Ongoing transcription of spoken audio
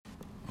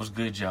What's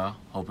good, y'all?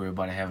 Hope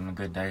everybody having a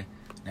good day.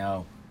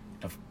 Now,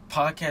 the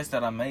podcasts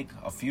that I make,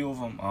 a few of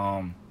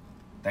them,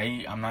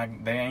 they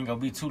ain't gonna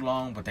be too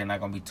long, but they're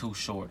not gonna be too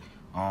short.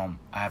 I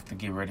have to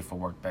get ready for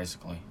work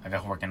basically. I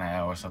got work in an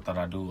hour, so I thought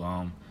I'd do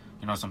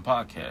some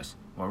podcasts.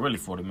 Well, really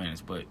 40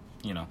 minutes, but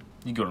you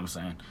get what I'm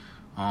saying.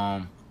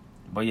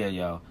 But yeah,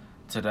 y'all.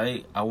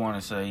 Today I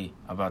want to say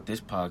about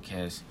this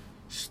podcast.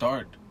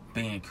 Start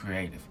being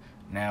creative.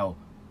 Now,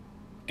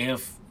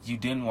 if you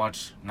didn't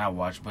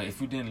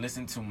if you didn't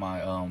listen to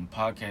my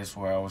podcast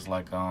where I was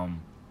like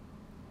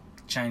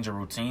change your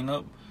routine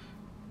up,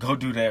 go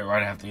do that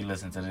right after you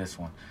listen to this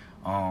one.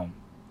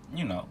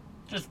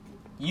 Just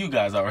you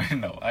guys already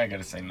know. I ain't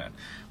gotta say nothing.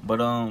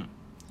 But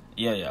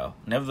yeah, y'all.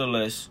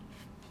 Nevertheless,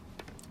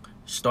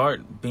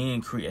 start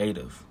being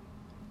creative.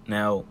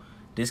 Now,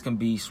 this can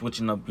be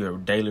switching up your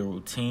daily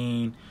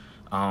routine,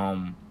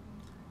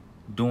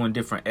 doing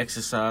different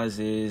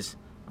exercises,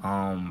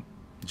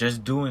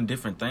 just doing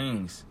different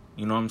things.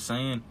 You know what I'm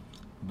saying?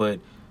 But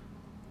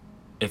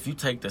if you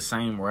take the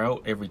same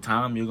route every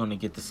time, you're going to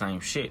get the same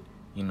shit,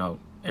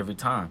 every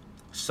time.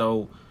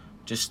 So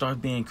just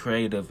start being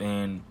creative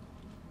in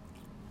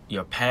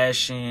your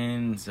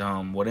passions,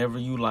 whatever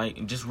you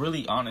like. Just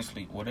really,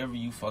 honestly, whatever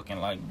you fucking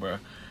like, bruh.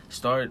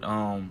 Start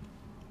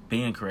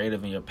being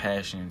creative in your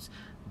passions,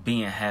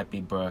 being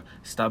happy, bruh.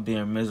 Stop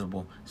being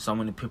miserable. So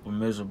many people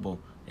miserable.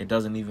 It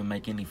doesn't even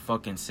make any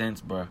fucking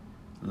sense, bruh.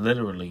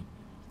 Literally.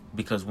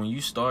 Because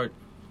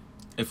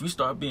if you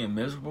start being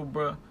miserable,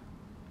 bruh,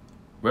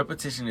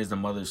 repetition is the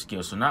mother of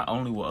skill. So not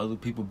only will other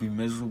people be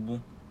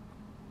miserable,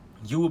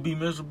 you will be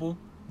miserable,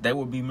 they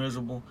will be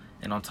miserable,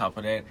 and on top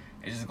of that,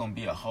 it's just going to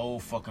be a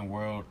whole fucking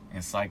world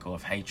and cycle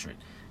of hatred.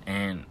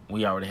 And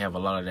we already have a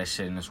lot of that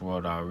shit in this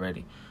world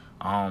already.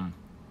 I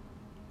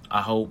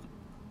hope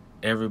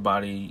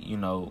everybody,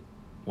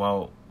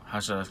 how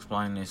should I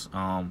explain this?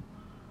 I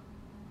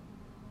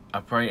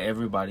pray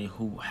everybody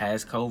who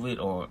has COVID,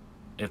 or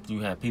if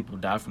you have people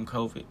die from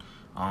COVID,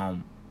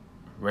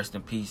 rest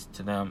in peace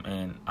to them,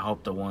 and I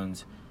hope the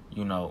ones,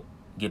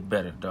 get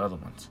better, the other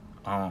ones.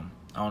 I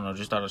don't know,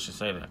 just thought I should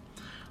say that.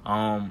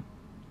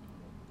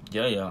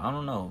 Yeah, I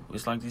don't know.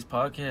 It's like these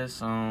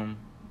podcasts, I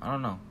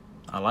don't know.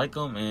 I like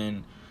them,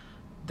 and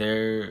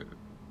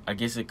I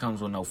guess it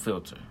comes with no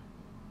filter.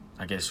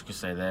 I guess you could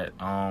say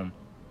that.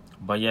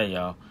 But yeah,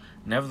 y'all.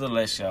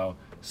 Nevertheless, y'all,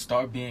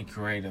 start being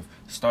creative.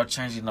 Start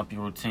changing up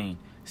your routine.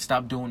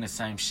 Stop doing the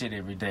same shit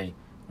every day.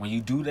 When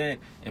you do that,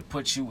 it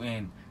puts you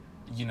in,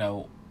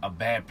 a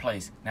bad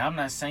place. Now, I'm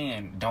not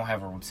saying don't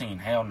have a routine.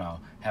 Hell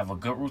no. Have a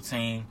good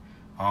routine.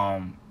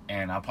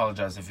 And I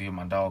apologize if you hear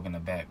my dog in the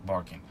back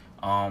barking.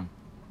 But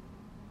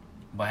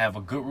have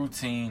a good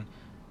routine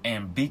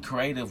and be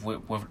creative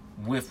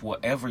with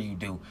whatever you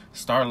do.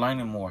 Start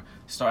learning more.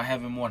 Start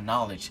having more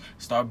knowledge.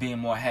 Start being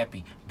more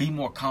happy. Be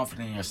more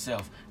confident in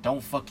yourself.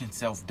 Don't fucking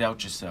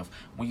self-doubt yourself.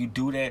 When you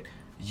do that,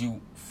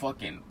 you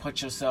fucking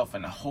put yourself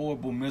in a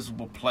horrible,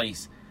 miserable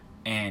place.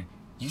 And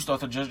you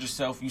start to judge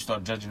yourself. You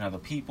start judging other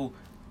people.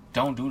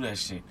 Don't do that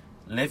shit.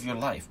 Live your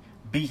life.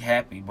 Be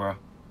happy, bro.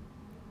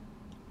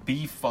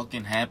 Be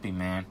fucking happy,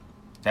 man.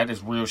 That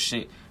is real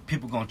shit.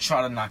 People gonna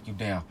try to knock you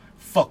down.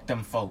 Fuck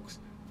them folks.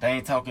 They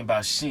ain't talking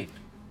about shit.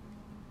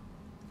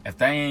 If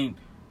they ain't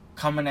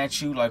coming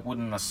at you like with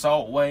an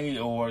assault way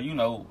or,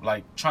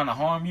 like trying to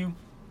harm you,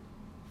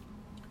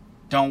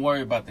 don't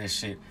worry about that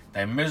shit.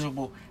 They're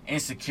miserable,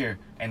 insecure,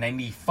 and they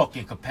need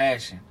fucking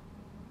compassion.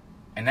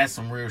 And that's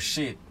some real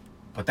shit.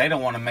 But they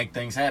don't want to make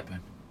things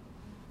happen.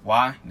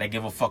 Why? They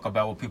give a fuck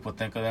about what people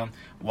think of them.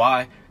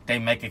 Why? They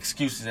make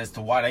excuses as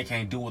to why they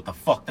can't do what the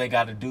fuck they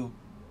gotta do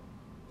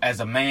as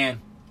a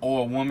man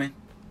or a woman.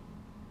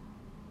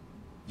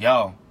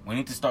 Yo, we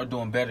need to start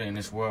doing better in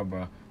this world,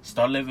 bro.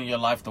 Start living your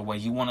life the way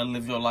you want to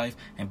live your life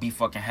and be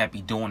fucking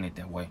happy doing it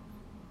that way.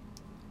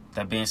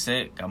 That being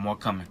said, got more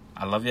coming.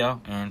 I love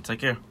y'all and take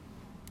care.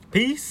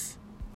 Peace.